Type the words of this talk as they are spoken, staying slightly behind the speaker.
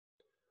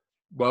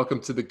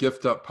Welcome to the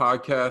Gift Up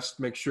podcast.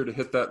 Make sure to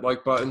hit that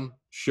like button,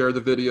 share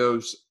the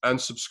videos, and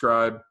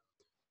subscribe.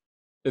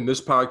 In this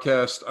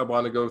podcast, I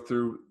want to go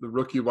through the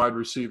rookie wide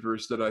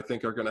receivers that I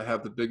think are going to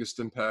have the biggest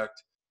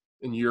impact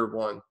in year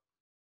one.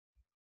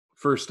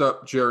 First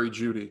up, Jerry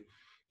Jeudy.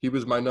 He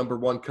was my number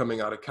one coming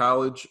out of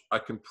college. I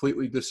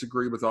completely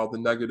disagree with all the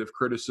negative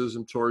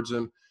criticism towards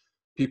him.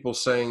 People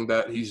saying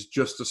that he's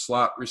just a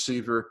slot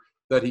receiver,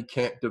 that he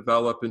can't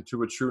develop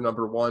into a true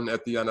number one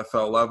at the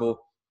NFL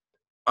level.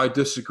 I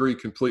disagree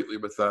completely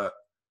with that.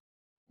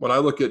 When I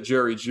look at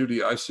Jerry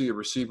Jeudy, I see a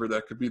receiver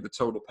that could be the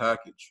total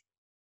package.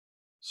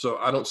 So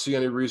I don't see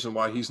any reason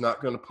why he's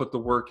not going to put the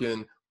work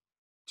in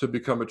to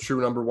become a true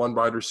number one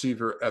wide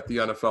receiver at the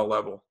NFL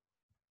level.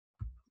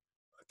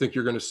 I think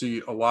you're going to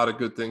see a lot of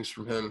good things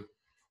from him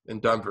in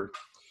Denver.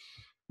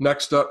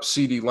 Next up,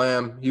 CeeDee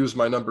Lamb. He was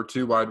my number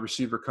two wide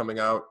receiver coming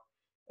out,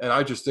 and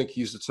I just think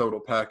he's the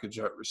total package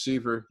at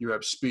receiver. You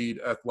have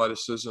speed,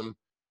 athleticism,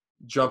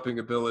 jumping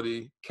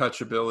ability,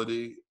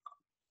 catchability.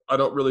 I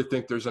don't really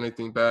think there's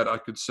anything bad I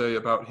could say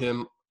about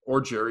him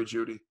or Jerry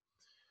Jeudy.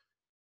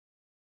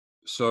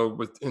 So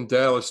in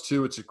Dallas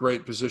too, it's a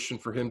great position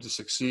for him to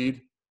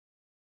succeed.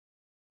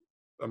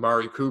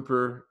 Amari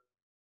Cooper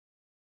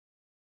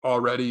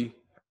already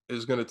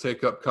is going to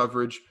take up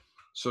coverage.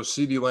 So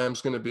CeeDee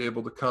Lamb's going to be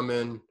able to come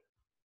in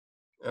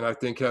and I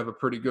think have a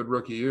pretty good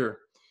rookie year.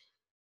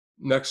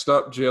 Next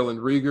up, Jalen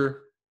Reagor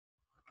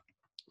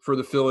for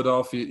the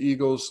Philadelphia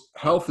Eagles.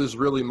 Health is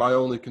really my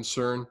only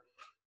concern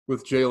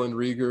with Jalen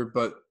Reagor,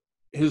 but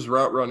his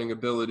route running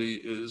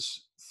ability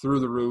is through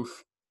the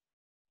roof.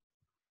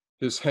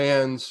 His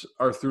hands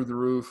are through the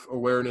roof,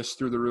 awareness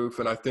through the roof,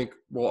 and I think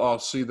we'll all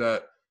see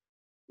that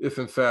if,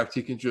 in fact,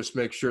 he can just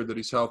make sure that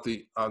he's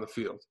healthy on the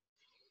field.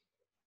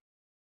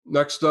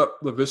 Next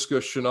up, Laviska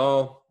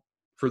Shenault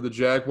for the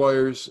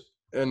Jaguars,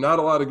 and not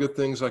a lot of good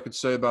things I could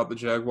say about the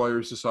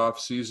Jaguars this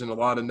offseason, a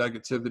lot of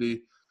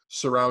negativity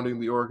surrounding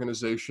the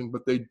organization,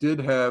 but they did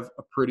have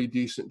a pretty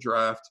decent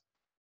draft.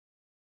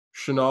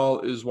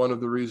 Shenault is one of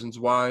the reasons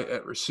why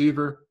at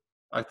receiver.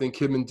 I think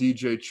him and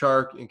DJ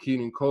Chark and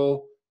Keenan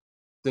Cole,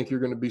 I think you're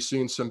going to be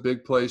seeing some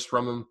big plays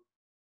from him.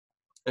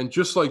 And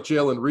just like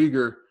Jalen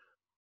Reagor,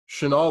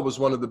 Shenault was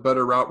one of the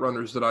better route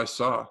runners that I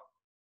saw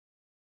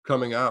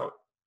coming out.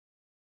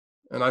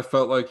 And I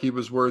felt like he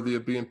was worthy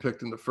of being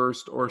picked in the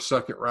first or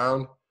second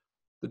round.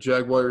 The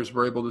Jaguars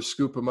were able to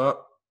scoop him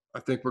up. I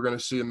think we're going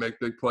to see him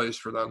make big plays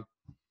for them.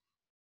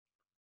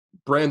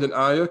 Brandon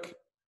Ayuk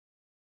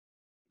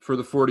for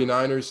the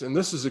 49ers, and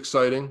this is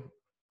exciting.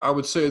 I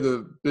would say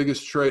the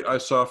biggest trait I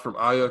saw from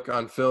Ayuk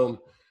on film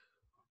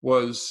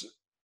was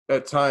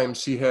at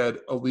times he had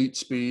elite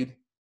speed,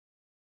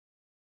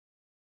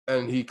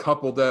 and he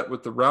coupled that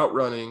with the route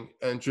running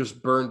and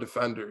just burned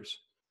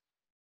defenders.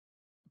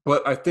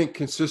 But I think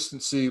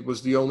consistency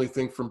was the only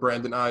thing from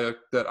Brandon Ayuk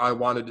that I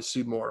wanted to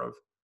see more of.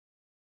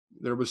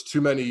 There was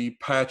too many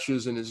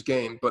patches in his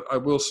game. But I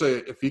will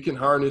say, if he can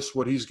harness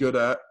what he's good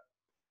at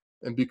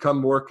and become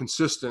more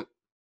consistent,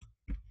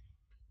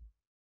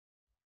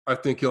 I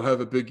think he'll have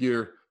a big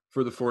year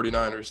for the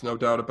 49ers, no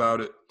doubt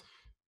about it.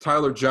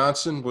 Tyler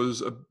Johnson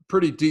was a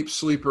pretty deep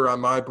sleeper on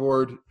my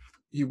board.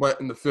 He went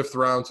in the 5th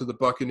round to the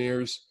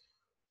Buccaneers.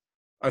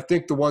 I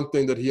think the one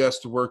thing that he has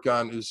to work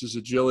on is his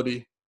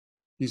agility.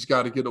 He's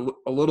got to get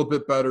a little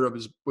bit better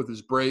with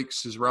his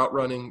breaks, his route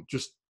running,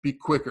 just be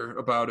quicker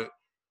about it.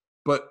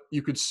 But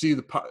you could see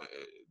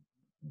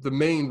the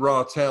main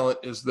raw talent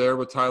is there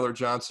with Tyler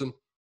Johnson.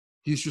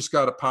 He's just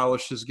got to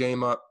polish his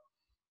game up.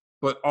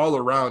 But all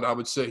around, I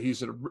would say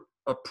he's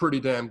a pretty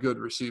damn good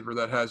receiver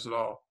that has it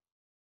all.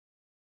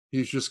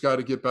 He's just got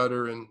to get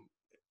better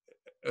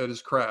at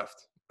his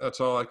craft. That's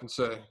all I can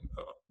say.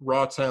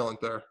 Raw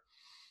talent there.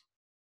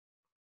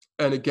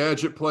 And a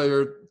gadget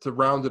player to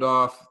round it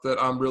off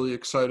that I'm really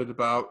excited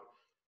about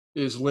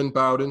is Lynn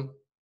Bowden.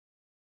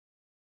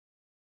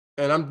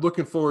 And I'm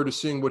looking forward to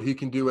seeing what he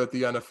can do at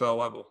the NFL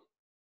level.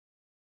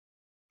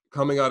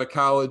 Coming out of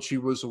college, he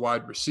was a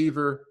wide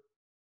receiver,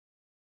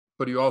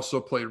 but he also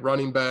played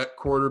running back,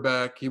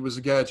 quarterback. He was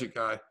a gadget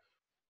guy.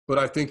 But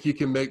I think he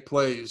can make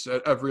plays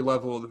at every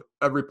level,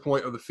 every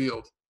point of the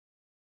field.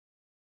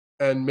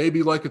 And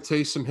maybe like a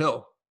Taysom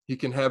Hill, he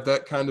can have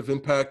that kind of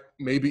impact,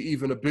 maybe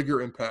even a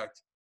bigger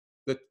impact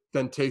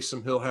than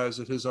Taysom Hill has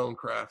at his own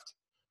craft.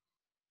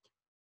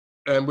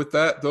 And with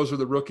that, those are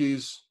the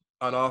rookies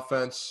on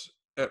offense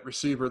at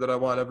receiver that I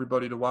want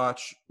everybody to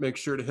watch. Make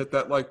sure to hit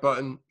that like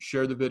button,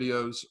 share the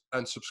videos,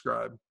 and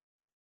subscribe.